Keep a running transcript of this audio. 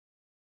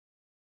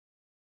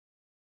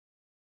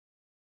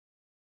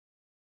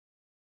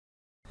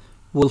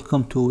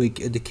Welcome to Wig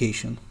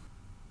Education.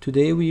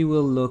 Today we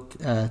will look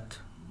at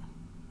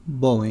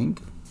Boeing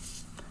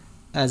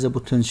as a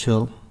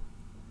potential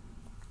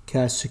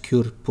cash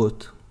secured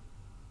put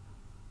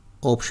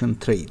option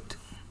trade.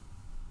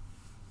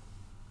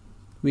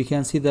 We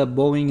can see that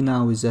Boeing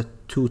now is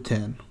at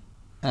 210,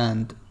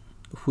 and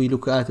if we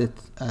look at it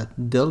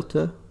at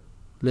delta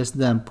less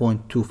than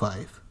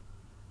 0.25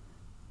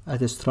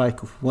 at a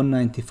strike of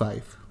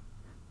 195,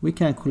 we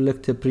can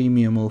collect a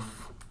premium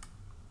of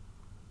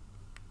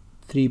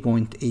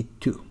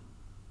 3.82.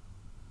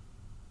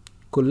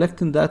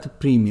 Collecting that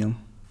premium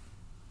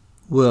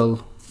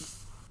will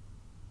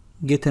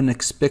get an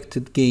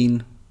expected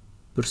gain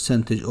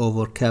percentage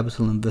over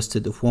capital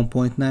invested of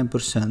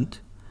 1.9%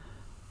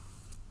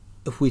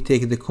 if we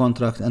take the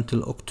contract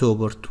until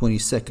October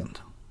 22nd.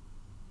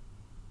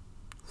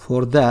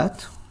 For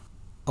that,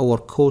 our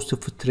cost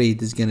of a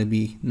trade is going to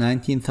be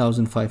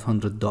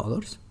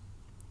 $19,500.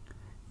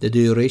 The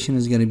duration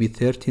is going to be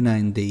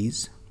 39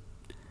 days.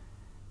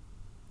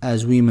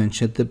 As we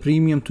mentioned, the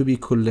premium to be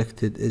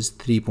collected is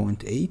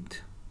 3.8.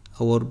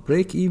 Our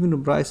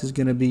break-even price is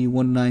going to be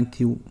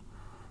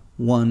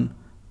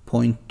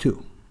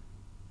 191.2,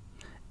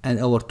 and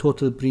our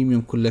total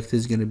premium collected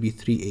is going to be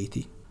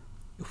 380.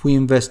 If we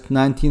invest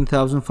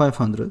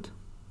 19,500,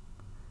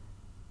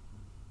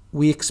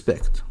 we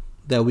expect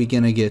that we're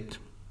going to get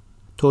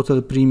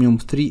total premium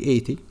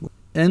 380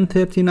 in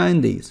 39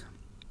 days.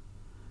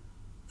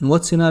 In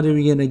what scenario are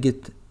we going to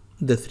get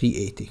the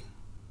 380?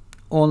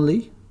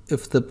 Only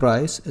if the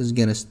price is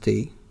going to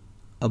stay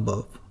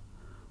above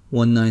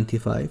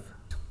 195.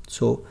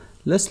 So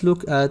let's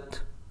look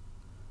at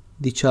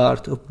the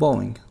chart of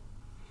Boeing.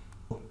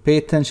 Pay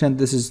attention,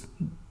 this is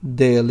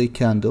daily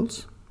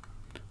candles.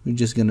 We're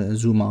just going to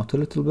zoom out a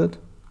little bit.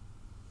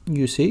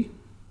 You see,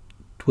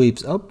 it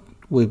waves up,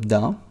 wave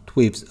down, it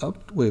waves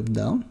up, wave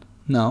down.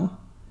 Now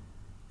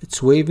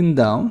it's waving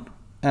down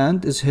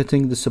and is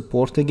hitting the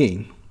support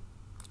again.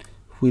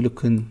 If we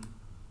look in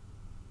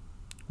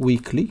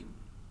weekly,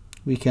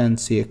 we can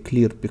see a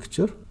clear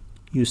picture.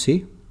 You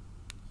see,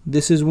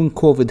 this is when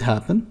COVID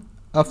happened.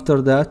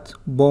 After that,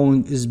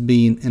 Boeing is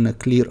being in a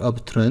clear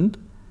uptrend,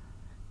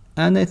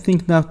 and I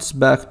think now it's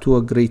back to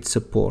a great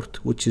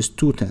support, which is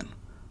 210.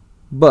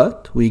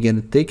 But we're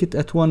going to take it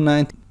at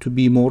 190 to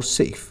be more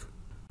safe.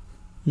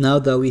 Now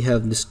that we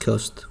have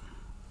discussed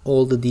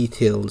all the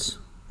details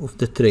of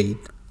the trade,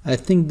 I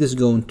think this is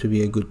going to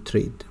be a good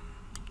trade.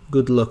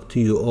 Good luck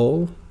to you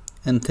all,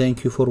 and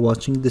thank you for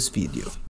watching this video.